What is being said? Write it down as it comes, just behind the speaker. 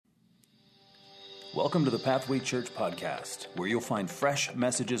Welcome to the Pathway Church podcast, where you'll find fresh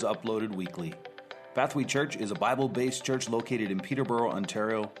messages uploaded weekly. Pathway Church is a Bible-based church located in Peterborough,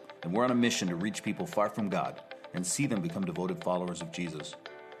 Ontario, and we're on a mission to reach people far from God and see them become devoted followers of Jesus.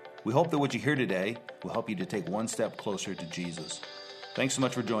 We hope that what you hear today will help you to take one step closer to Jesus. Thanks so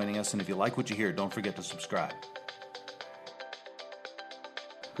much for joining us, and if you like what you hear, don't forget to subscribe.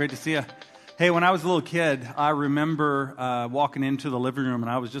 Great to see you. Hey, when I was a little kid, I remember walking into the living room, and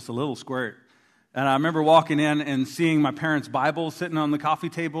I was just a little squirt. And I remember walking in and seeing my parents' Bible sitting on the coffee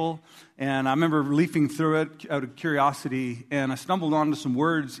table, and I remember leafing through it out of curiosity, and I stumbled onto some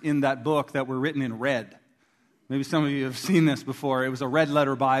words in that book that were written in red. Maybe some of you have seen this before. It was a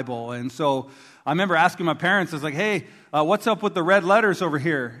red-letter Bible, and so I remember asking my parents, I was like, hey, what's up with the red letters over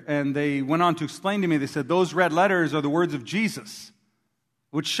here? And they went on to explain to me, they said, those red letters are the words of Jesus,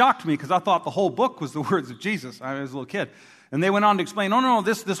 which shocked me because I thought the whole book was the words of Jesus. I was a little kid. And they went on to explain, no,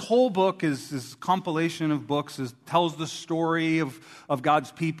 this whole book is compilation of books, tells the story of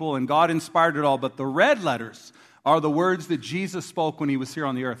God's people, and God inspired it all. But the red letters are the words that Jesus spoke when he was here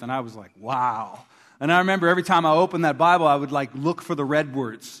on the earth. And I was like, wow. And I remember every time I opened that Bible, I would look for the red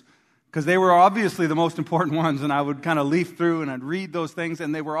words, because they were obviously the most important ones. And I would kind of leaf through and I'd read those things,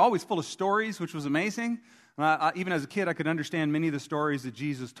 and they were always full of stories, which was amazing. And even as a kid, I could understand many of the stories that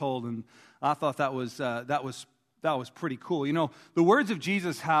Jesus told, and I thought that was pretty cool. You know, the words of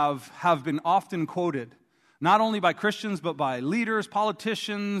Jesus have been often quoted, not only by Christians, but by leaders,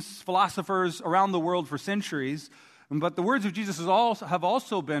 politicians, philosophers around the world for centuries. But the words of Jesus have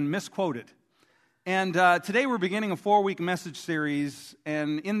also been misquoted. And today we're beginning a 4-week message series,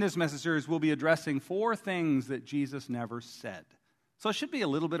 and in this message series we'll be addressing 4 things that Jesus never said. So it should be a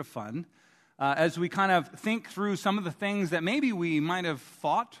little bit of fun as we kind of think through some of the things that maybe we might have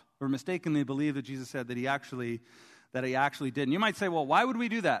thought or mistakenly believe that Jesus said that he actually did. And you might say, well, why would we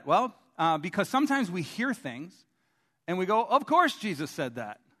do that? Well, because sometimes we hear things and we go, of course Jesus said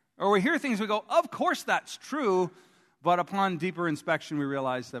that. Or we hear things and we go, of course that's true. But upon deeper inspection, we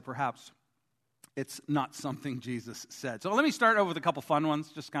realize that perhaps it's not something Jesus said. So let me start over with a couple fun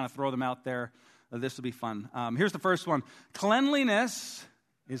ones, just kind of throw them out there. This will be fun. Here's the first one. Cleanliness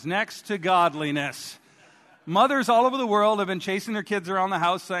is next to godliness. Mothers all over the world have been chasing their kids around the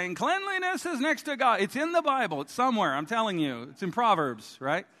house saying, cleanliness is next to God. It's in the Bible. It's somewhere. I'm telling you. It's in Proverbs,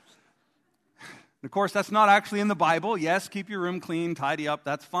 right? Of course, that's not actually in the Bible. Yes, keep your room clean, tidy up.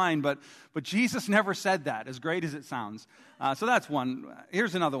 That's fine. But Jesus never said that, as great as it sounds. So that's one.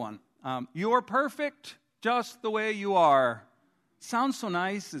 Here's another one. You're perfect just the way you are. It sounds so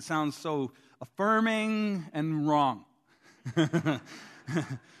nice. It sounds so affirming and wrong.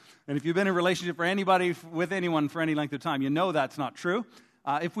 And if you've been in a relationship with anyone for any length of time, you know that's not true.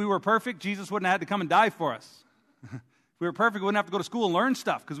 If we were perfect, Jesus wouldn't have had to come and die for us. If we were perfect, we wouldn't have to go to school and learn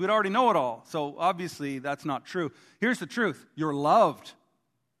stuff because we'd already know it all. So obviously that's not true. Here's the truth. You're loved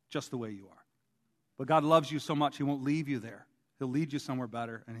just the way you are. But God loves you so much, he won't leave you there. He'll lead you somewhere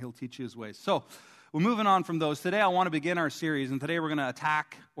better, and he'll teach you his ways. So we're moving on from those. Today I want to begin our series, and today we're going to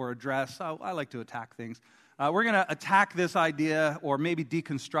attack or address. I like to attack things. We're going to attack this idea, or maybe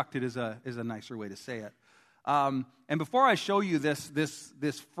deconstruct it is a nicer way to say it. And before I show you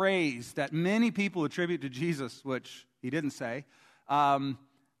this phrase that many people attribute to Jesus, which he didn't say,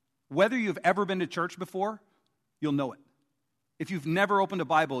 whether you've ever been to church before, you'll know it. If you've never opened a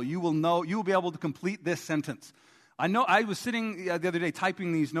Bible, you will be able to complete this sentence. I know I was sitting the other day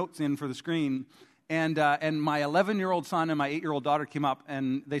typing these notes in for the screen, and my 11-year-old son and my 8-year-old daughter came up,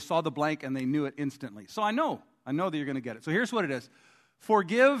 and they saw the blank, and they knew it instantly. So I know that you're going to get it. So here's what it is.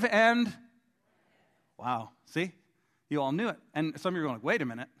 Forgive and... Wow, see? You all knew it. And some of you are going, wait a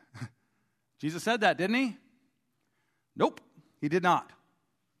minute. Jesus said that, didn't he? Nope, he did not.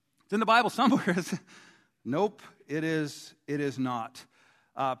 It's in the Bible somewhere. Nope, it is not.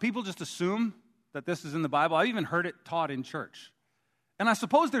 People just assume that this is in the Bible. I've even heard it taught in church. And I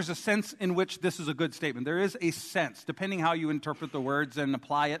suppose there's a sense in which this is a good statement. There is a sense, depending how you interpret the words and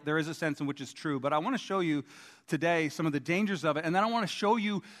apply it, there is a sense in which it's true. But I want to show you today some of the dangers of it, and then I want to show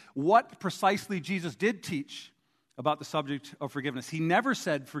you what precisely Jesus did teach about the subject of forgiveness. He never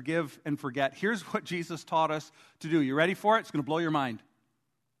said forgive and forget. Here's what Jesus taught us to do. You ready for it? It's going to blow your mind.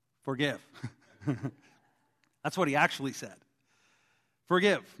 Forgive. That's what he actually said.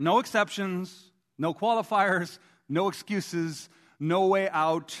 Forgive. No exceptions, no qualifiers, no excuses, no way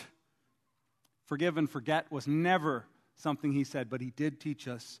out. Forgive and forget was never something he said, but he did teach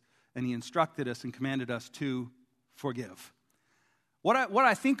us, and he instructed us and commanded us to forgive. What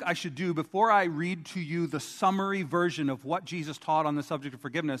I think I should do before I read to you the summary version of what Jesus taught on the subject of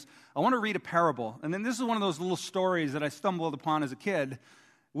forgiveness, I want to read a parable. And then this is one of those little stories that I stumbled upon as a kid.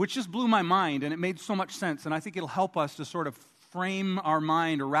 which just blew my mind, and it made so much sense, and I think it'll help us to sort of frame our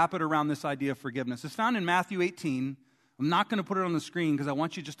mind or wrap it around this idea of forgiveness. It's found in Matthew 18. I'm not going to put it on the screen because I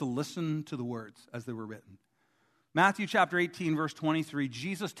want you just to listen to the words as they were written. Matthew chapter 18, verse 23,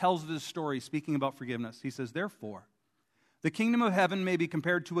 Jesus tells this story speaking about forgiveness. He says, "Therefore, the kingdom of heaven may be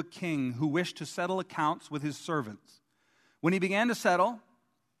compared to a king who wished to settle accounts with his servants. When he began to settle,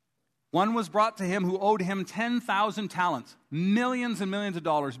 one was brought to him who owed him 10,000 talents, millions and millions of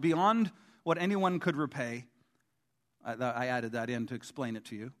dollars, beyond what anyone could repay." I added that in to explain it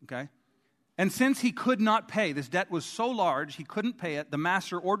to you, okay? "And since he could not pay, this debt was so large he couldn't pay it, the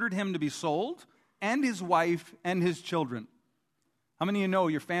master ordered him to be sold, and his wife and his children." How many of you know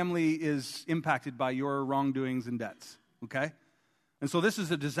your family is impacted by your wrongdoings and debts, okay? And so this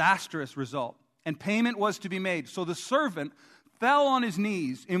is a disastrous result. And payment was to be made. So the servant fell on his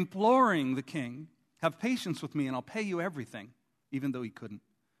knees, imploring the king, "Have patience with me and I'll pay you everything," even though he couldn't.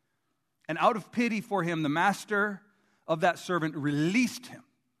 And out of pity for him, the master of that servant released him,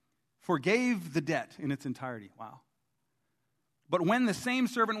 forgave the debt in its entirety. Wow. But when the same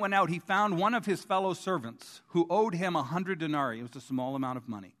servant went out, he found one of his fellow servants who owed him 100 denarii. It was a small amount of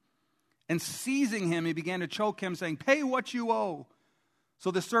money. And seizing him, he began to choke him, saying, "Pay what you owe."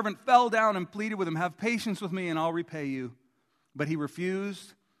 So the servant fell down and pleaded with him, "Have patience with me and I'll repay you." But he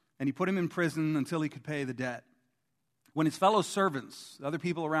refused, and he put him in prison until he could pay the debt. When his fellow servants, the other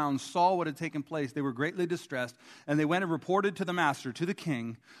people around, saw what had taken place, they were greatly distressed, and they went and reported to the master, to the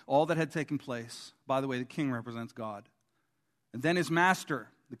king, all that had taken place. By the way, the king represents God. And then his master,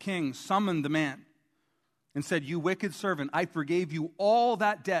 the king, summoned the man and said, "You wicked servant, I forgave you all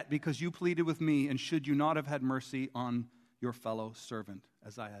that debt because you pleaded with me, and should you not have had mercy on your fellow servant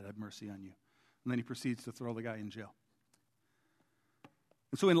as I had mercy on you?" And then he proceeds to throw the guy in jail.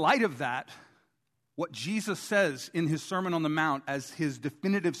 And so in light of that, what Jesus says in his Sermon on the Mount as his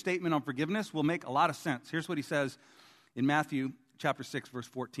definitive statement on forgiveness will make a lot of sense. Here's what he says in Matthew chapter 6, verse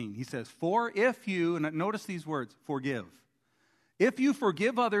 14. He says, "For if you," and notice these words, "forgive. If you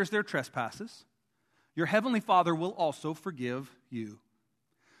forgive others their trespasses, your heavenly Father will also forgive you.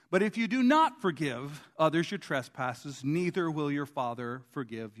 But if you do not forgive others your trespasses, neither will your Father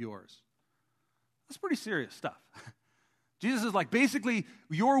forgive yours." That's pretty serious stuff. Jesus is like, basically,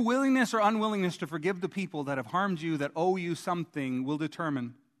 your willingness or unwillingness to forgive the people that have harmed you, that owe you something, will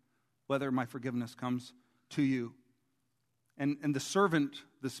determine whether my forgiveness comes to you. And the servant,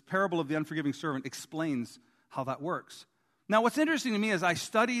 this parable of the unforgiving servant, explains how that works. Now, what's interesting to me as I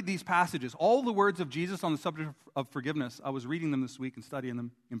studied these passages, all the words of Jesus on the subject of forgiveness, I was reading them this week and studying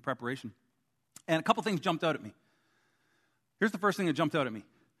them in preparation. And a couple things jumped out at me. Here's the first thing that jumped out at me.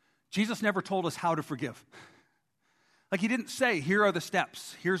 Jesus never told us how to forgive. Like, he didn't say, here are the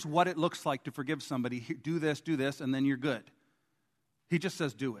steps. Here's what it looks like to forgive somebody. Do this, and then you're good. He just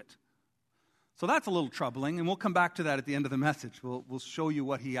says, do it. So that's a little troubling, and we'll come back to that at the end of the message. We'll show you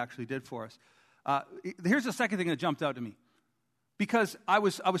what he actually did for us. Here's the second thing that jumped out to me. Because I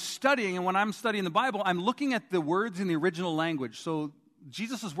was studying, and when I'm studying the Bible, I'm looking at the words in the original language. So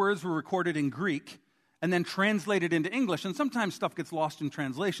Jesus' words were recorded in Greek and then translated into English, and sometimes stuff gets lost in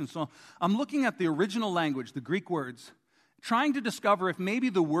translation. So I'm looking at the original language, the Greek words, trying to discover if maybe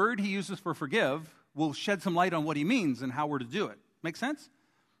the word he uses for forgive will shed some light on what he means and how we're to do it. Make sense?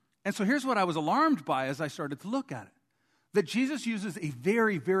 And so here's what I was alarmed by as I started to look at it. That Jesus uses a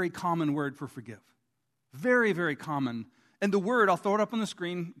very, very common word for forgive. Very, very common. And the word, I'll throw it up on the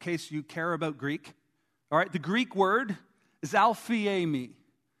screen in case you care about Greek. All right, the Greek word is alphiemi.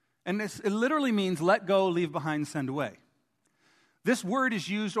 And it literally means let go, leave behind, send away. This word is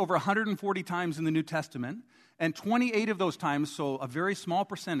used over 140 times in the New Testament, and 28 of those times, so a very small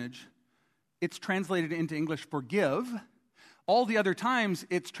percentage, it's translated into English forgive. All the other times,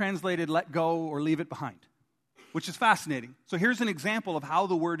 it's translated let go or leave it behind, which is fascinating. So here's an example of how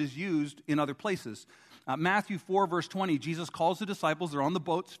the word is used in other places. Matthew 4, verse 20, Jesus calls the disciples, they're on the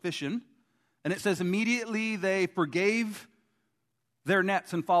boats fishing, and it says immediately they forgave their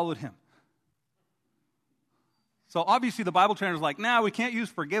nets and followed him. So obviously the Bible trainer is like, we can't use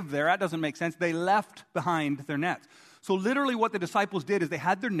forgive there. That doesn't make sense. They left behind their nets. So literally what the disciples did is they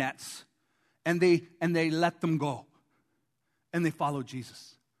had their nets and they let them go. And they followed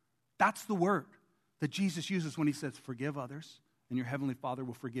Jesus. That's the word that Jesus uses when he says, forgive others and your heavenly Father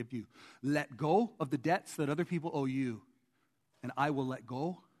will forgive you. Let go of the debts that other people owe you, and I will let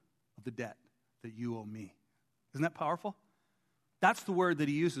go of the debt that you owe me. Isn't that powerful? That's the word that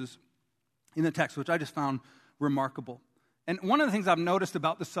he uses in the text, which I just found remarkable. And one of the things I've noticed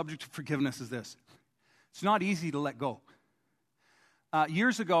about the subject of forgiveness is this. It's not easy to let go.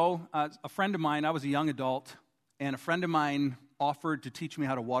 Years ago, a friend of mine, I was a young adult, and a friend of mine offered to teach me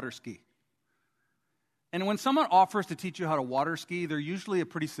how to water ski. And when someone offers to teach you how to water ski, they're usually a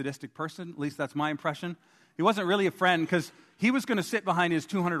pretty sadistic person. At least that's my impression. He wasn't really a friend because he was going to sit behind his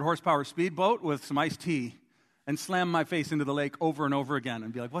 200 horsepower speedboat with some iced tea and slam my face into the lake over and over again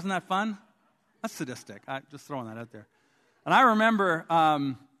and be like, wasn't that fun? That's sadistic. I'm just throwing that out there. And I remember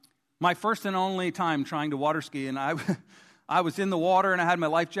my first and only time trying to water ski, and I was in the water, and I had my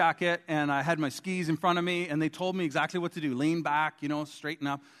life jacket, and I had my skis in front of me, and they told me exactly what to do. Lean back, straighten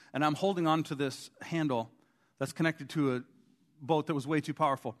up. And I'm holding on to this handle that's connected to a boat that was way too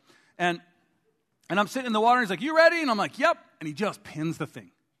powerful. And I'm sitting in the water, and he's like, you ready? And I'm like, yep. And he just pins the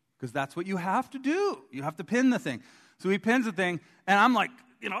thing, because that's what you have to do. You have to pin the thing. So he pins the thing, and I'm like,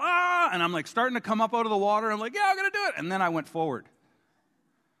 and I'm like starting to come up out of the water. I'm like, yeah, I'm going to do it. And then I went forward.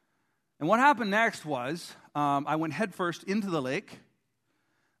 And what happened next was I went headfirst into the lake,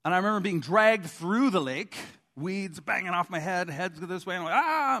 and I remember being dragged through the lake, weeds banging off my head, heads go this way. I'm like,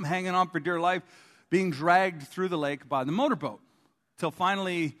 I'm hanging on for dear life, being dragged through the lake by the motorboat, till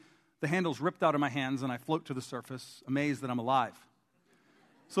finally the handle's ripped out of my hands, and I float to the surface, amazed that I'm alive.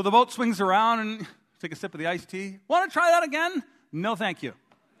 So the boat swings around, and take a sip of the iced tea. Want to try that again? No, thank you.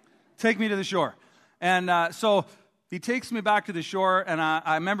 Take me to the shore. And so he takes me back to the shore, and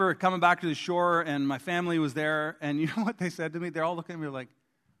I remember coming back to the shore, and my family was there, and you know what they said to me? They're all looking at me like,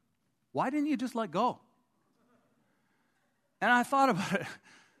 why didn't you just let go? And I thought about it.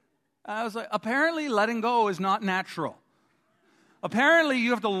 I was like, apparently letting go is not natural. Apparently you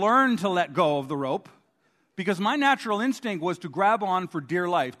have to learn to let go of the rope, because my natural instinct was to grab on for dear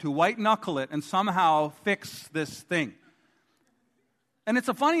life, to white knuckle it and somehow fix this thing. And it's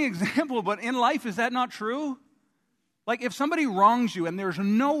a funny example, but in life, is that not true? Like if somebody wrongs you and there's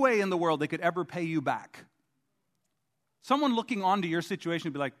no way in the world they could ever pay you back, someone looking onto your situation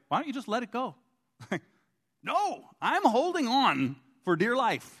would be like, why don't you just let it go? No, I'm holding on for dear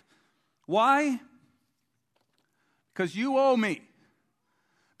life. Why? Because you owe me.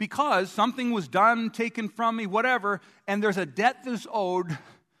 Because something was done, taken from me, whatever, and there's a debt that's owed,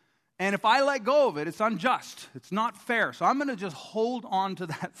 and if I let go of it, it's unjust. It's not fair. So I'm going to just hold on to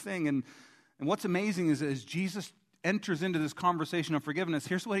that thing. And what's amazing is as Jesus enters into this conversation of forgiveness,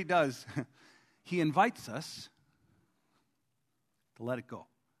 here's what he does. He invites us to let it go.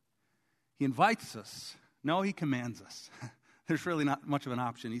 He invites us. No, he commands us. There's really not much of an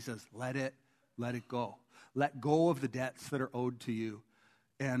option. He says, let it go. Let go of the debts that are owed to you.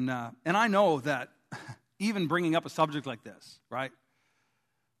 And I know that even bringing up a subject like this, right?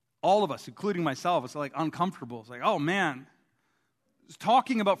 All of us, including myself, it's like uncomfortable. It's like, oh man,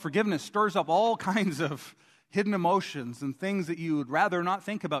 talking about forgiveness stirs up all kinds of hidden emotions and things that you would rather not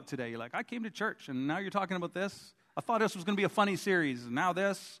think about today. You're like, I came to church and now you're talking about this? I thought this was going to be a funny series, and now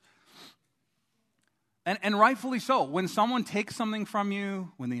this. And rightfully so. When someone takes something from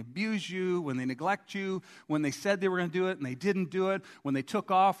you, when they abuse you, when they neglect you, when they said they were going to do it and they didn't do it, when they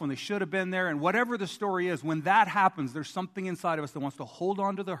took off, when they should have been there, and whatever the story is, when that happens, there's something inside of us that wants to hold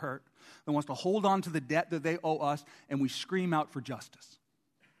on to the hurt, that wants to hold on to the debt that they owe us, and we scream out for justice.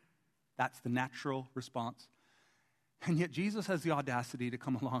 That's the natural response. And yet Jesus has the audacity to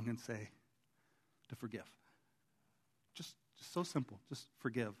come along and say, to forgive. Just so simple. Just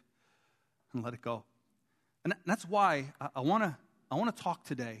forgive and let it go. And that's why I want to talk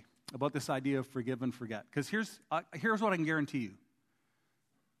today about this idea of forgive and forget. Because here's what I can guarantee you.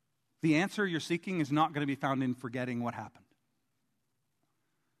 The answer you're seeking is not going to be found in forgetting what happened.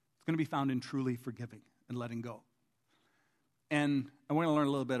 It's going to be found in truly forgiving and letting go. And I want to learn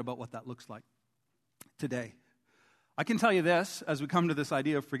a little bit about what that looks like today. I can tell you this, as we come to this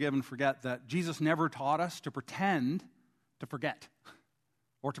idea of forgive and forget, that Jesus never taught us to pretend to forget.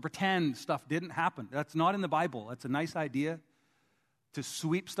 Or to pretend stuff didn't happen. That's not in the Bible. That's a nice idea. To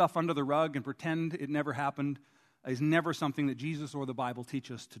sweep stuff under the rug and pretend it never happened is never something that Jesus or the Bible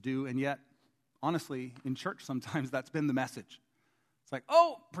teach us to do. And yet, honestly, in church sometimes that's been the message. It's like,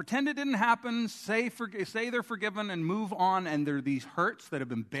 pretend it didn't happen, say they're forgiven and move on. And there are these hurts that have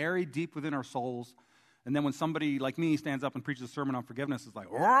been buried deep within our souls. And then when somebody like me stands up and preaches a sermon on forgiveness, it's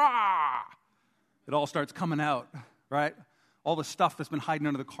like, rah! It all starts coming out, right? All the stuff that's been hiding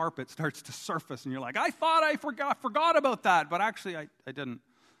under the carpet starts to surface, and you're like, I thought I forgot about that, but actually I didn't.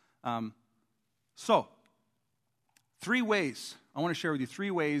 So, 3 ways. I want to share with you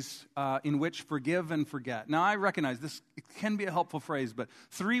 3 ways in which forgive and forget. Now, I recognize this can be a helpful phrase, but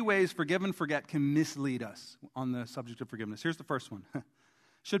 3 ways forgive and forget can mislead us on the subject of forgiveness. Here's the first one.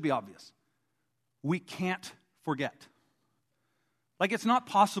 Should be obvious. We can't forget. Like, it's not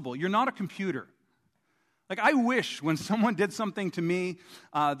possible. You're not a computer. Like, I wish when someone did something to me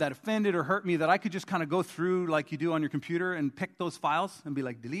that offended or hurt me that I could just kind of go through like you do on your computer and pick those files and be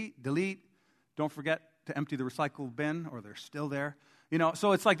like, delete, delete. Don't forget to empty the recycle bin, or they're still there.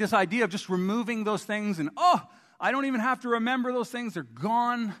 So it's like this idea of just removing those things and, I don't even have to remember those things. They're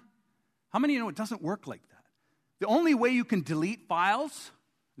gone. How many know it doesn't work like that? The only way you can delete files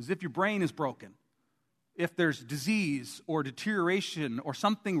is if your brain is broken. If there's disease or deterioration or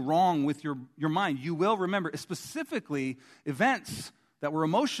something wrong with your mind, you will remember, specifically events that were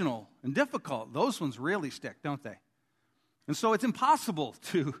emotional and difficult. Those ones really stick, don't they? And so it's impossible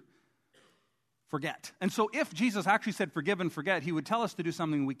to forget. And so if Jesus actually said forgive and forget, he would tell us to do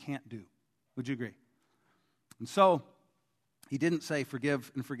something we can't do. Would you agree? And so he didn't say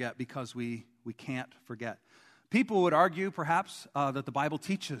forgive and forget because we can't forget. People would argue, perhaps, that the Bible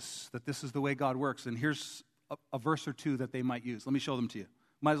teaches that this is the way God works. And here's a verse or two that they might use. Let me show them to you.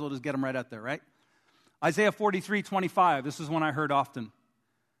 Might as well just get them right out there, right? Isaiah 43:25. This is one I heard often.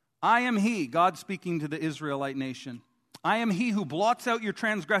 I am he, God speaking to the Israelite nation. I am he who blots out your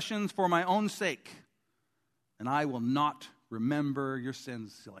transgressions for my own sake, and I will not remember your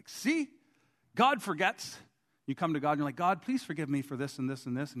sins. You're like, see? God forgets. You come to God and you're like, God, please forgive me for this and this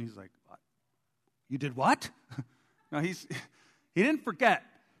and this. And he's like, what? You did what? No, he didn't forget.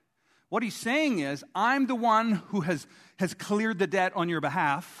 What he's saying is, I'm the one who has cleared the debt on your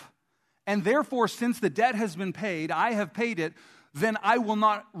behalf, and therefore, since the debt has been paid, I have paid it, then I will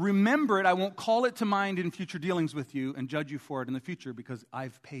not remember it. I won't call it to mind in future dealings with you and judge you for it in the future because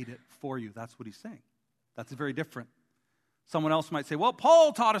I've paid it for you. That's what he's saying. That's very different. Someone else might say, well,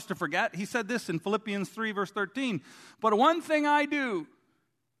 Paul taught us to forget. He said this in Philippians 3, verse 13. But one thing I do,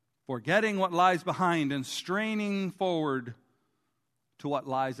 forgetting what lies behind and straining forward to what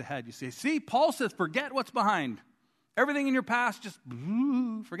lies ahead. You say, see, Paul says forget what's behind. Everything in your past, just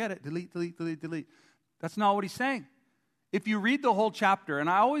forget it. Delete, delete, delete, delete. That's not what he's saying. If you read the whole chapter, and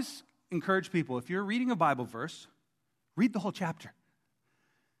I always encourage people, if you're reading a Bible verse, read the whole chapter.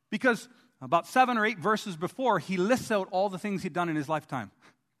 Because about 7 or 8 verses before, he lists out all the things he'd done in his lifetime.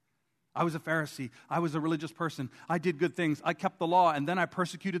 I was a Pharisee. I was a religious person. I did good things. I kept the law, and then I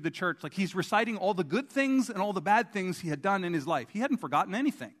persecuted the church. Like, he's reciting all the good things and all the bad things he had done in his life. He hadn't forgotten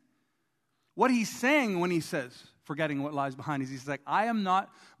anything. What he's saying when he says, forgetting what lies behind, is he's like, my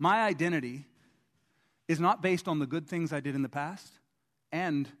identity is not based on the good things I did in the past,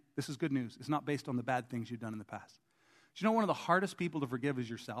 and, this is good news, it's not based on the bad things you've done in the past. Do you know one of the hardest people to forgive is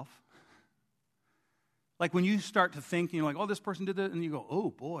yourself? Like, when you start to think, you're like, oh, this person did that, and you go, oh,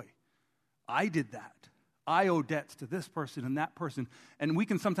 boy, I did that. I owe debts to this person and that person. And we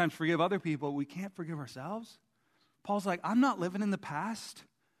can sometimes forgive other people. We can't forgive ourselves. Paul's like, I'm not living in the past.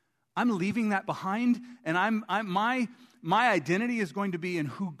 I'm leaving that behind. And my identity is going to be in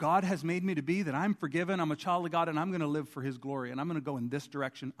who God has made me to be, that I'm forgiven, I'm a child of God, and I'm going to live for his glory. And I'm going to go in this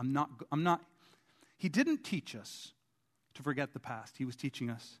direction. I'm not. He didn't teach us to forget the past. He was teaching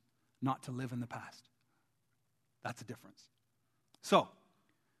us not to live in the past. That's a difference. So,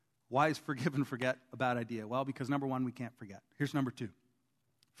 why is forgive and forget a bad idea? Well, because number one, we can't forget. Here's number two.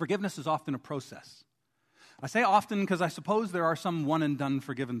 Forgiveness is often a process. I say often because I suppose there are some one and done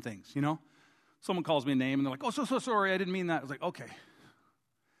forgiven things, you know? Someone calls me a name and they're like, oh, so sorry, I didn't mean that. I was like, okay.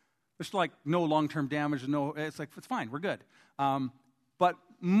 There's like no long-term damage. It's like, it's fine, we're good. But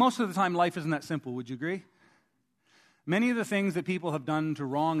most of the time, life isn't that simple. Would you agree? Many of the things that people have done to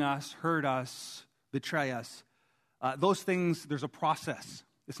wrong us, hurt us, betray us, those things, there's a process.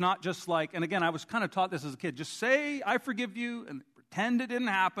 It's not just like, and again, I was kind of taught this as a kid, just say, I forgive you, and pretend it didn't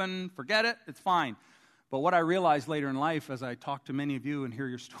happen, forget it, it's fine. But what I realized later in life, as I talk to many of you and hear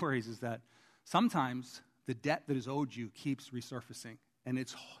your stories, is that sometimes the debt that is owed you keeps resurfacing, and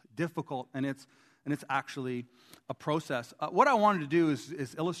it's difficult, and it's actually a process. What I wanted to do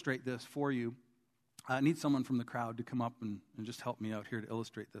is illustrate this for you. I need someone from the crowd to come up and just help me out here to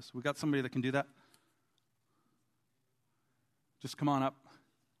illustrate this. We got somebody that can do that? Just come on up.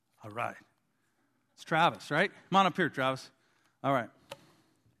 All right. It's Travis, right? Come on up here, Travis. All right.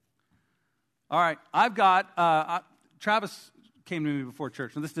 All right. I've got, Travis came to me before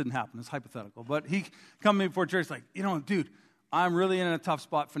church, and this didn't happen. It's hypothetical. But he come to me before church like, dude, I'm really in a tough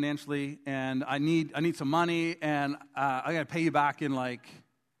spot financially, and I need some money, and I got to pay you back in like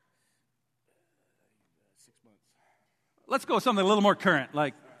 6 months. Let's go with something a little more current,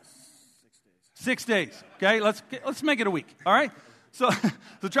 like 6 days. Okay, let's make it a week. All right. So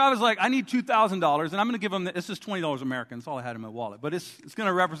Travis is like, I need $2,000, and I'm going to give him. This is $20 American. That's all I had in my wallet, but it's going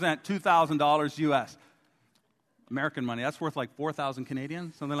to represent $2,000 U.S. American money. That's worth like 4,000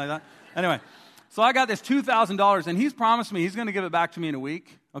 Canadian, something like that. Anyway, so I got this $2,000, and he's promised me he's going to give it back to me in a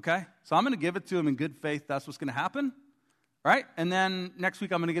week. okay? So I'm going to give it to him in good faith. That's what's going to happen, right? And then next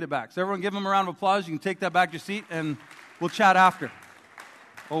week I'm going to get it back. So everyone give him a round of applause. You can take that back to your seat, and we'll chat after.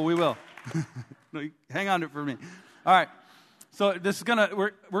 Oh, we will. No, hang on to it for me. All right. So this is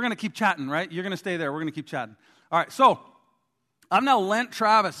we're gonna keep chatting, right? You're gonna stay there. We're gonna keep chatting. All right. So I've now lent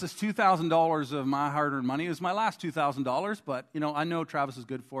Travis this $2,000 of my hard-earned money. It was my last $2,000, but I know Travis is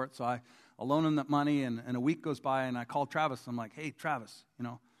good for it, so I loan him that money. And a week goes by, and I call Travis. I'm like, "Hey, Travis,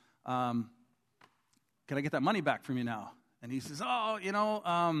 can I get that money back from you now?" And he says, "Oh,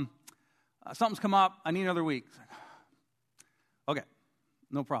 something's come up. I need another week." Like, okay,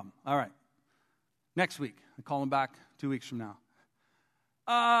 no problem. All right. Next week, I call him back 2 weeks from now.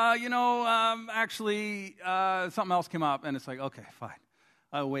 Actually, something else came up, and it's like, okay, fine.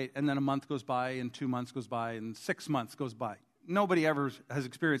 I'll wait. And then a month goes by, and 2 months goes by, and 6 months goes by. Nobody ever has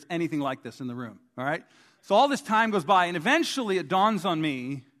experienced anything like this in the room, all right? So all this time goes by, and eventually it dawns on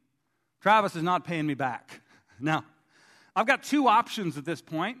me, Travis is not paying me back. Now, I've got two options at this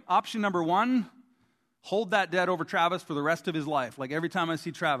point. Option number one, hold that debt over Travis for the rest of his life. Like every time I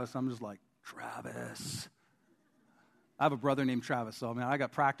see Travis, I'm just like, Travis. I have a brother named Travis, so I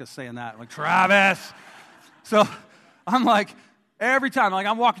got practice saying that. I'm like, Travis. So I'm like, every time, like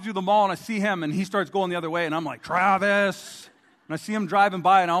I'm walking through the mall and I see him and he starts going the other way and I'm like, Travis. And I see him driving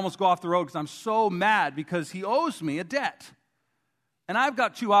by and I almost go off the road because I'm so mad because he owes me a debt. And I've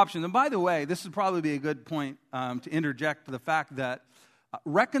got two options. And by the way, this would probably be a good point to interject the fact that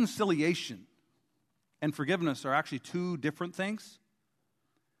reconciliation and forgiveness are actually two different things.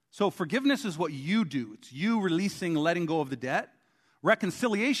 So forgiveness is what you do. It's you releasing, letting go of the debt.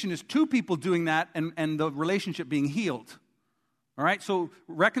 Reconciliation is two people doing that and the relationship being healed. All right? So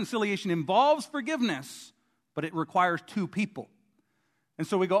reconciliation involves forgiveness, but it requires two people. And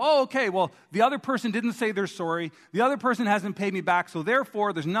so we go, oh, okay, well, the other person didn't say they're sorry. The other person hasn't paid me back, so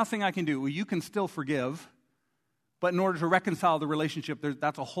therefore there's nothing I can do. Well, you can still forgive. But in order to reconcile the relationship,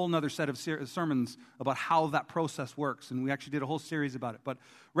 that's a whole other set of sermons about how that process works. And we actually did a whole series about it. But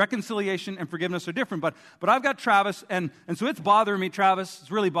reconciliation and forgiveness are different. But I've got Travis, and so it's bothering me, Travis.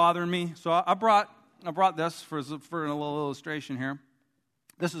 It's really bothering me. So I brought this for a little illustration here.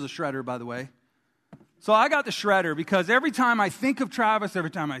 This is a shredder, by the way. So I got the shredder because every time I think of Travis, every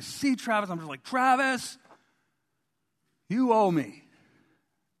time I see Travis, I'm just like, Travis, you owe me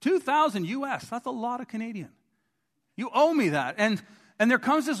 $2,000 US. That's a lot of Canadian. You owe me that. And there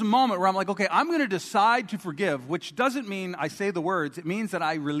comes this moment where I'm like, okay, I'm going to decide to forgive, which doesn't mean I say the words. It means that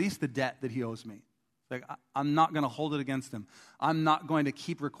I release the debt that he owes me. Like, I'm not going to hold it against him. I'm not going to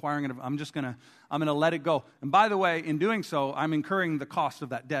keep requiring it. I'm going to let it go. And by the way, in doing so, I'm incurring the cost of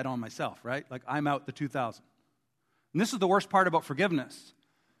that debt on myself, right? Like, I'm out the $2,000. And this is the worst part about forgiveness,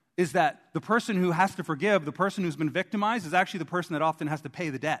 is that the person who has to forgive, the person who's been victimized, is actually the person that often has to pay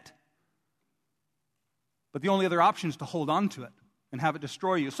the debt. But the only other option is to hold on to it and have it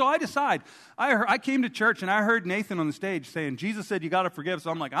destroy you. So I decide. I came to church and I heard Nathan on the stage saying, Jesus said you got to forgive.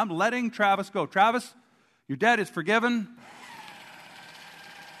 So I'm like, I'm letting Travis go. Travis, your debt is forgiven.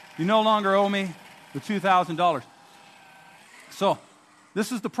 You no longer owe me the $2,000. So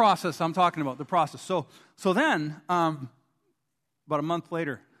this is the process I'm talking about, the process. So then, about a month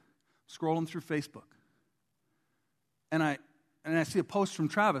later, scrolling through Facebook, and I see a post from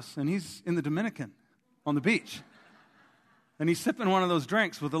Travis, and he's in the Dominican on the beach. And he's sipping one of those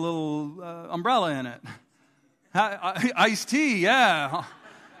drinks with a little umbrella in it. Iced tea, yeah.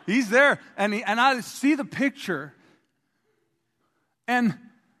 He's there. And I see the picture. And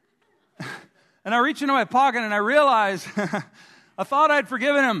I reach into my pocket and I realize I thought I'd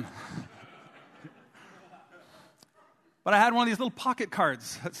forgiven him. But I had one of these little pocket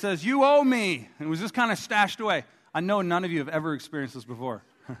cards that says, you owe me. And it was just kind of stashed away. I know none of you have ever experienced this before.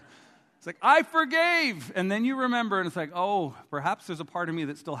 It's like, I forgave. And then you remember, and it's like, oh, perhaps there's a part of me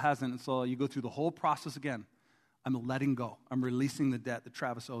that still hasn't. And so you go through the whole process again. I'm letting go. I'm releasing the debt that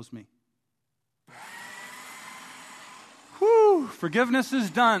Travis owes me. Whew, forgiveness is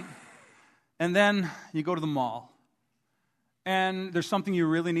done. And then you go to the mall. And there's something you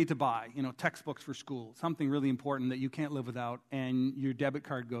really need to buy. Textbooks for school. Something really important that you can't live without. And your debit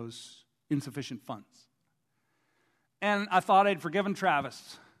card goes insufficient funds. And I thought I'd forgiven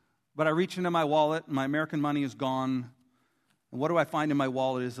Travis. But I reach into my wallet, and my American money is gone. And what do I find in my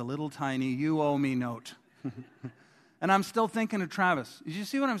wallet is a little tiny, you owe me note. And I'm still thinking of Travis. Did you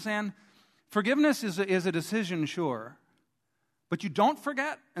see what I'm saying? Forgiveness is a decision, sure. But you don't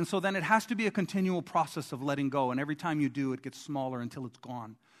forget, and so then it has to be a continual process of letting go. And every time you do, it gets smaller until it's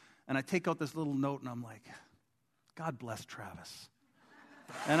gone. And I take out this little note, and I'm like, God bless Travis.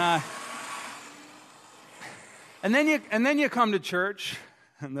 And then you come to church,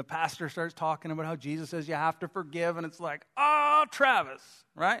 And the pastor starts talking about how Jesus says you have to forgive, and it's like, oh, Travis,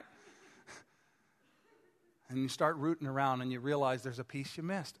 right? And you start rooting around, and you realize there's a piece you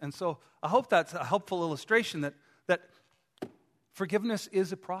missed. And so I hope that's a helpful illustration that forgiveness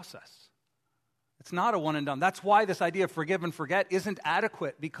is a process. It's not a one and done. That's why this idea of forgive and forget isn't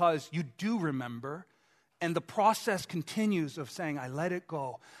adequate, because you do remember, and the process continues of saying, I let it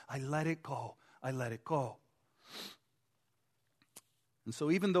go, I let it go, I let it go. And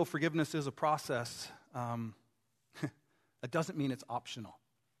so even though forgiveness is a process, it doesn't mean it's optional,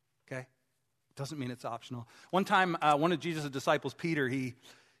 okay? It doesn't mean it's optional. One time, one of Jesus' disciples, Peter, he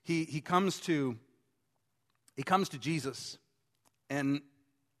comes to Jesus, and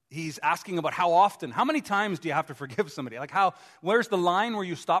he's asking about how many times do you have to forgive somebody? Like where's the line where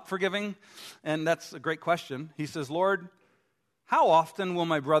you stop forgiving? And that's a great question. He says, Lord, how often will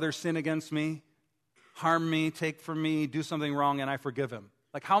my brother sin against me, harm me, take from me, do something wrong, and I forgive him?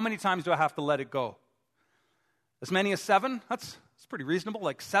 Like, how many times do I have to let it go? As many as 7? That's pretty reasonable.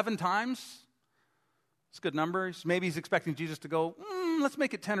 Like 7 times? It's a good number. Maybe he's expecting Jesus to go, let's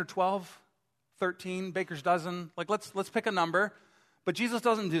make it 10 or 12, 13, baker's dozen. Like, let's pick a number. But Jesus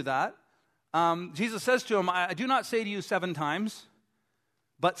doesn't do that. Jesus says to him, I do not say to you 7 times,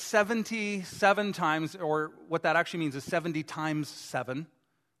 but 77 times, or what that actually means is 70 times 7,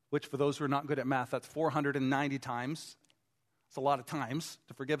 which for those who are not good at math, that's 490 times. It's a lot of times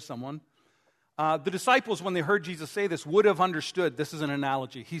to forgive someone. The disciples, when they heard Jesus say this, would have understood this is an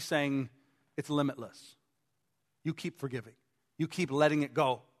analogy. He's saying it's limitless. You keep forgiving. You keep letting it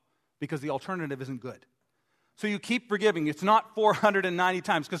go, because the alternative isn't good. So you keep forgiving. It's not 490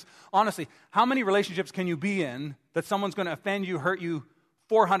 times, because honestly, how many relationships can you be in that someone's going to offend you, hurt you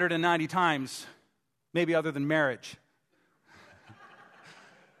 490 times, maybe other than marriage?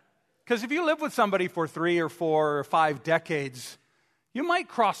 Because if you live with somebody for 3 or 4 or 5 decades, you might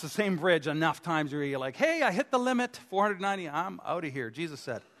cross the same bridge enough times where you're like, hey, I hit the limit, 490, I'm out of here, Jesus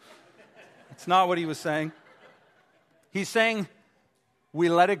said. That's not what he was saying. He's saying, we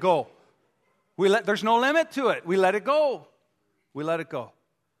let it go. There's no limit to it. We let it go. We let it go.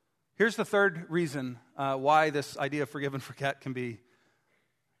 Here's the third reason why this idea of forgive and forget can be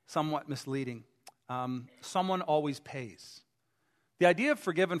somewhat misleading. Someone always pays. The idea of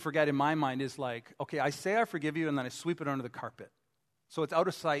forgive and forget in my mind is like, okay, I say I forgive you, and then I sweep it under the carpet. So it's out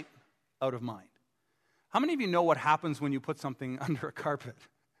of sight, out of mind. How many of you know what happens when you put something under a carpet?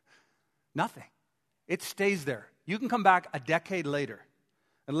 Nothing. It stays there. You can come back a decade later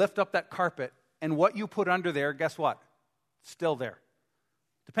and lift up that carpet, and what you put under there, guess what? It's still there.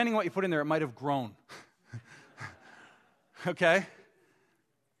 Depending on what you put in there, it might have grown. Okay?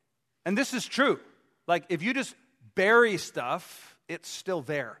 And this is true. Like, if you just bury stuff, it's still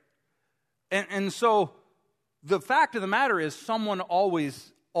there. And so the fact of the matter is someone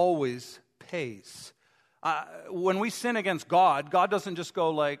always pays. When we sin against God, God doesn't just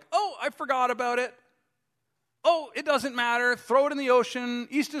go like, oh, I forgot about it. Oh, it doesn't matter. Throw it in the ocean.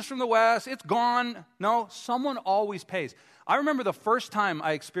 East is from the west. It's gone. No, someone always pays. I remember the first time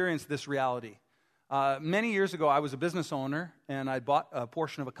I experienced this reality. Many years ago, I was a business owner, and I bought a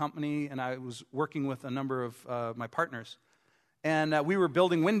portion of a company, and I was working with a number of my partners. And we were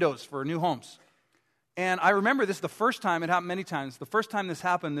building windows for new homes. And I remember this the first time, it happened many times. The first time this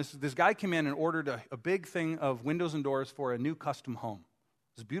happened, this guy came in and ordered a big thing of windows and doors for a new custom home.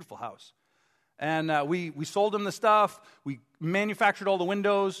 It was a beautiful house. And we sold him the stuff. We manufactured all the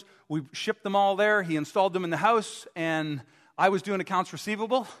windows. We shipped them all there. He installed them in the house. And I was doing accounts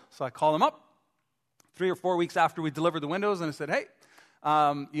receivable. So I called him up 3 or 4 weeks after we delivered the windows. And I said, hey,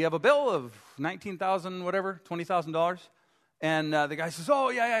 you have a bill of $19,000, whatever, $20,000. And the guy says, oh,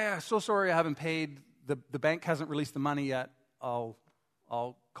 yeah. So sorry I haven't paid. The bank hasn't released the money yet. I'll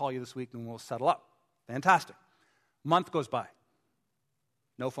call you this week and we'll settle up. Fantastic. Month goes by.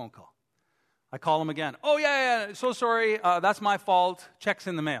 No phone call. I call him again. Oh, yeah, so sorry. That's my fault. Check's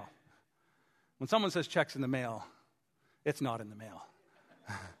in the mail. When someone says check's in the mail, it's not in the mail.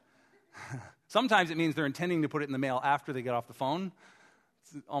 Sometimes it means they're intending to put it in the mail after they get off the phone.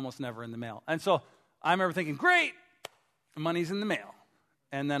 It's almost never in the mail. And so I remember thinking, great, the money's in the mail.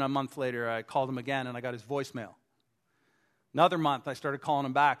 And then a month later, I called him again, and I got his voicemail. Another month, I started calling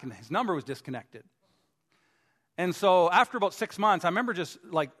him back, and his number was disconnected. And so after about 6 months, I remember just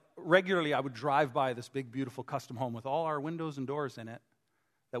like regularly I would drive by this big, beautiful custom home with all our windows and doors in it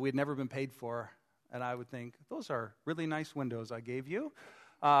that we had never been paid for. And I would think, those are really nice windows I gave you.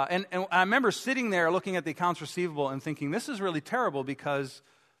 And I remember sitting there looking at the accounts receivable and thinking, this is really terrible because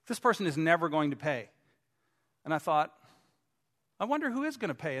this person is never going to pay. And I thought, I wonder who is going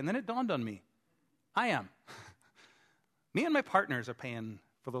to pay. And then it dawned on me, I am. Me and my partners are paying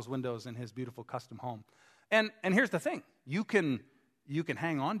for those windows in his beautiful custom home. And here's the thing. You can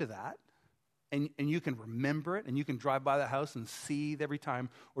hang on to that, and you can remember it, and you can drive by the house and seethe every time,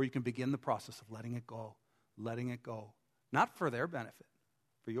 or you can begin the process of letting it go. Not for their benefit,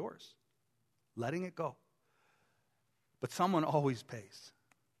 for yours. Letting it go. But someone always pays.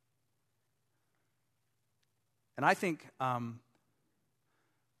 And I think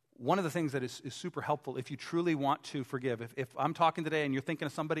one of the things that is super helpful if you truly want to forgive, if I'm talking today and you're thinking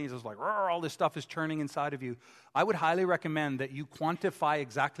of somebody who's like, all this stuff is churning inside of you, I would highly recommend that you quantify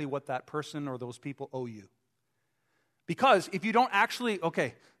exactly what that person or those people owe you. Because if you don't actually,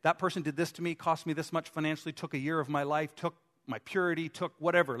 okay, that person did this to me, cost me this much financially, took a year of my life, took my purity, took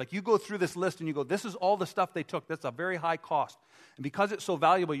whatever. Like you go through this list and you go, this is all the stuff they took. That's a very high cost. And because it's so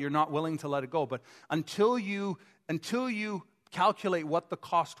valuable, you're not willing to let it go. But until you calculate what the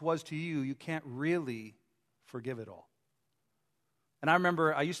cost was to you, you can't really forgive it all. And I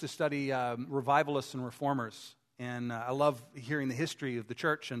remember I used to study revivalists and reformers. And I love hearing the history of the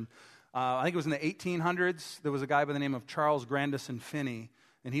church. And I think it was in the 1800s, there was a guy by the name of Charles Grandison Finney.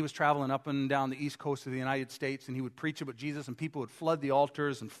 And he was traveling up and down the east coast of the United States, and he would preach about Jesus, and people would flood the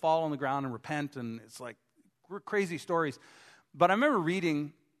altars and fall on the ground and repent, and it's like crazy stories. But I remember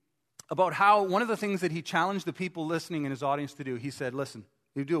reading about how one of the things that he challenged the people listening in his audience to do, he said, listen,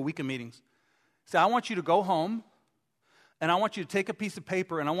 you do a week of meetings. He said, I want you to go home, and I want you to take a piece of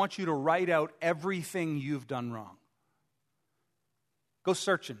paper, and I want you to write out everything you've done wrong. Go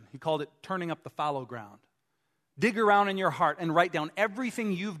searching. He called it turning up the fallow ground. Dig around in your heart and write down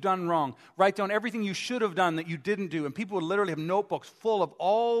everything you've done wrong. Write down everything you should have done that you didn't do. And people would literally have notebooks full of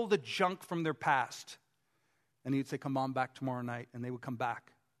all the junk from their past. And he'd say, come on back tomorrow night. And they would come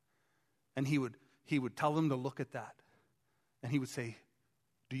back. And he would tell them to look at that. And he would say,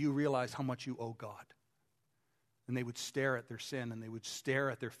 do you realize how much you owe God? And they would stare at their sin and they would stare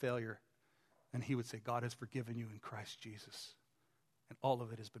at their failure. And he would say, God has forgiven you in Christ Jesus. And all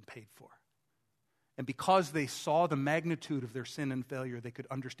of it has been paid for. And because they saw the magnitude of their sin and failure, they could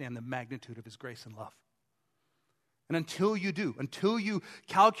understand the magnitude of his grace and love. And until you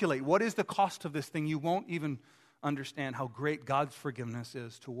calculate what is the cost of this thing, you won't even understand how great God's forgiveness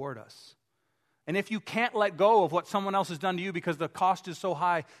is toward us. And if you can't let go of what someone else has done to you because the cost is so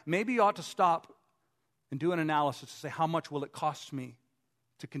high, maybe you ought to stop and do an analysis to say, how much will it cost me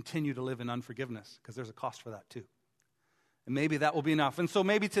to continue to live in unforgiveness? Because there's a cost for that too. And maybe that will be enough. And so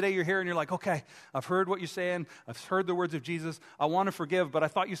maybe today you're here and you're like, okay, I've heard what you're saying. I've heard the words of Jesus. I want to forgive, but I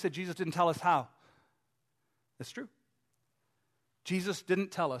thought you said Jesus didn't tell us how. That's true. Jesus didn't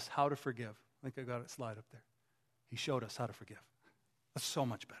tell us how to forgive. I think I got a slide up there. He showed us how to forgive. That's so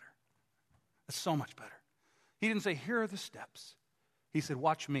much better. That's so much better. He didn't say, here are the steps. He said,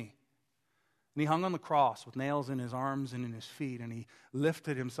 watch me. And he hung on the cross with nails in his arms and in his feet, and he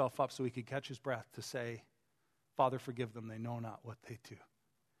lifted himself up so he could catch his breath to say, Father, forgive them, they know not what they do.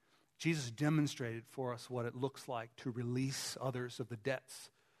 Jesus demonstrated for us what it looks like to release others of the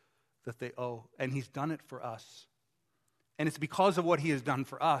debts that they owe. And he's done it for us. And it's because of what he has done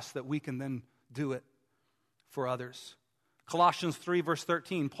for us that we can then do it for others. Colossians 3, verse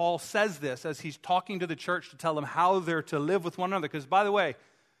 13, Paul says this as he's talking to the church to tell them how they're to live with one another. Because, by the way,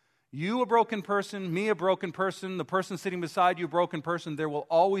 you a broken person, me a broken person, the person sitting beside you a broken person, there will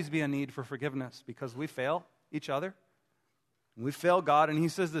always be a need for forgiveness because we fail each other. We fail God, and he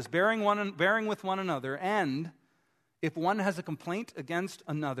says this, bearing with one another, and if one has a complaint against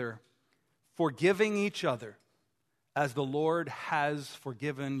another, forgiving each other, as the Lord has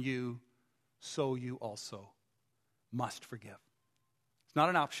forgiven you, so you also must forgive. It's not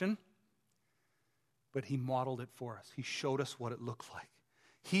an option, but he modeled it for us. He showed us what it looked like.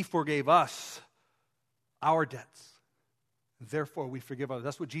 He forgave us our debts. Therefore, we forgive others.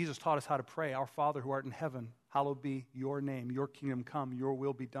 That's what Jesus taught us how to pray. Our Father who art in heaven, hallowed be your name. Your kingdom come. Your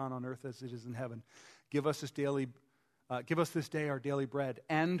will be done on earth as it is in heaven. Give us this day our daily bread.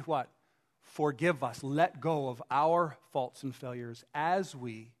 And what? Forgive us. Let go of our faults and failures as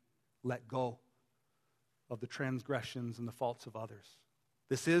we let go of the transgressions and the faults of others.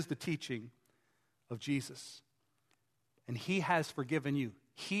 This is the teaching of Jesus. And he has forgiven you.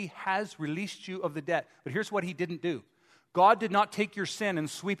 He has released you of the debt. But here's what he didn't do. God did not take your sin and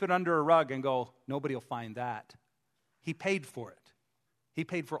sweep it under a rug and go, nobody will find that. He paid for it. He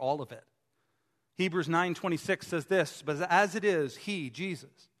paid for all of it. Hebrews 9:26 says this, but as it is, he,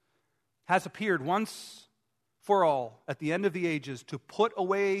 Jesus, has appeared once for all at the end of the ages to put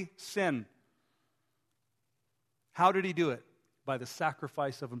away sin. How did he do it? By the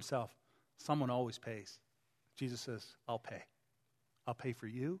sacrifice of himself. Someone always pays. Jesus says, I'll pay. I'll pay for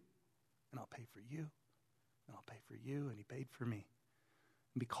you, and I'll pay for you, and I'll pay for you, and he paid for me.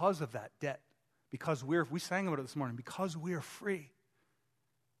 And because of that debt, because we sang about it this morning, because we are free,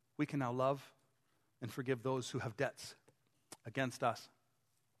 we can now love and forgive those who have debts against us.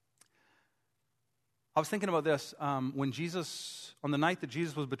 I was thinking about this when Jesus, on the night that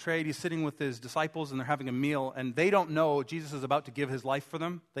Jesus was betrayed, he's sitting with his disciples and they're having a meal, and they don't know Jesus is about to give his life for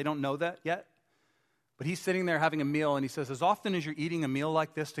them. They don't know that yet. But he's sitting there having a meal, and he says, as often as you're eating a meal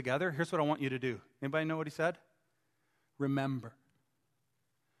like this together, here's what I want you to do. Anybody know what he said? Remember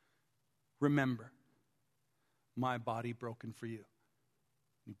my body broken for you.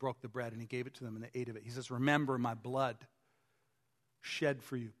 He broke the bread and he gave it to them and they ate of it. He says, remember my blood shed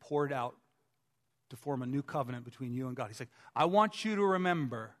for you, poured out to form a new covenant between you and God. He's like, I want you to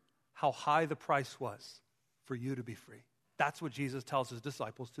remember how high the price was for you to be free. That's what Jesus tells his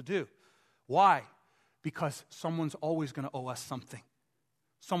disciples to do. Why? Because someone's always going to owe us something.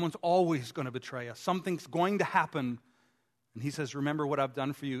 Someone's always going to betray us. Something's going to happen. And he says, remember what I've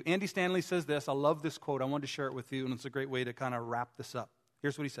done for you. Andy Stanley says this. I love this quote. I wanted to share it with you, and it's a great way to kind of wrap this up.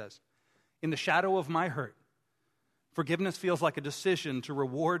 Here's what he says. In the shadow of my hurt, forgiveness feels like a decision to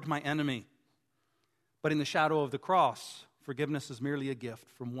reward my enemy. But in the shadow of the cross, forgiveness is merely a gift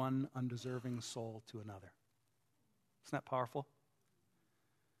from one undeserving soul to another. Isn't that powerful?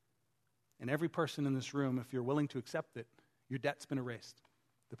 And every person in this room, if you're willing to accept it, your debt's been erased.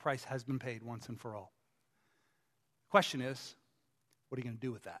 The price has been paid once and for all. The question is, what are you going to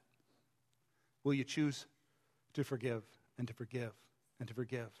do with that? Will you choose to forgive and to forgive and to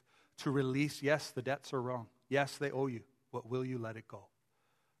forgive? To release, yes, the debts are wrong. Yes, they owe you. But will you let it go?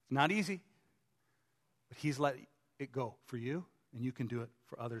 It's not easy, but he's let it go for you, and you can do it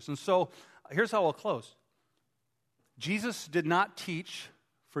for others. And so, here's how I'll close. Jesus did not teach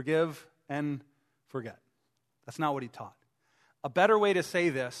forgive and forget. That's not what he taught. A better way to say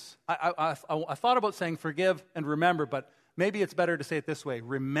this, I thought about saying forgive and remember, but maybe it's better to say it this way.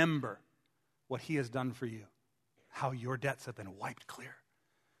 Remember what he has done for you, how your debts have been wiped clear,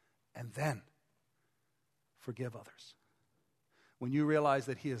 and then forgive others. When you realize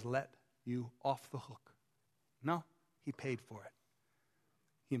that he has let you off the hook. No, he paid for it.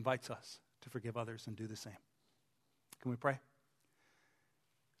 He invites us to forgive others and do the same. Can we pray?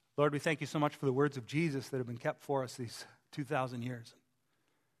 Lord, we thank you so much for the words of Jesus that have been kept for us these 2,000 years.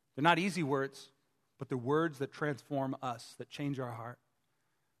 They're not easy words, but they're words that transform us, that change our heart.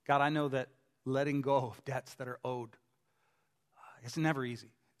 God, I know that letting go of debts that are owed, it's never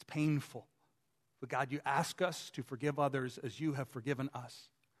easy. It's painful. But God, you ask us to forgive others as you have forgiven us.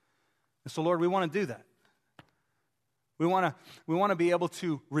 And so, Lord, we want to do that. We want to be able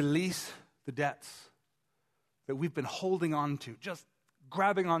to release the debts that we've been holding on to, just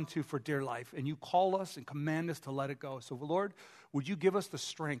grabbing onto for dear life, and you call us and command us to let it go. So, Lord, would you give us the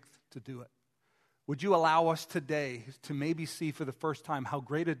strength to do it? Would you allow us today to maybe see for the first time how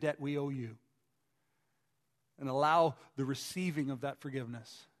great a debt we owe you, and allow the receiving of that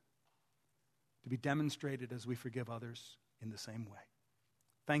forgiveness to be demonstrated as we forgive others in the same way.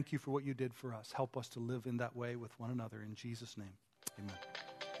 Thank you for what you did for us. Help us to live in that way with one another. In Jesus' name, amen.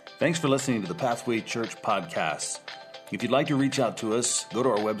 Thanks for listening to the Pathway Church podcast. If you'd like to reach out to us, go to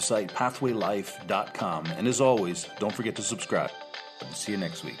our website, pathwaylife.com. And as always, don't forget to subscribe. See you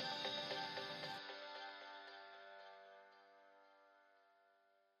next week.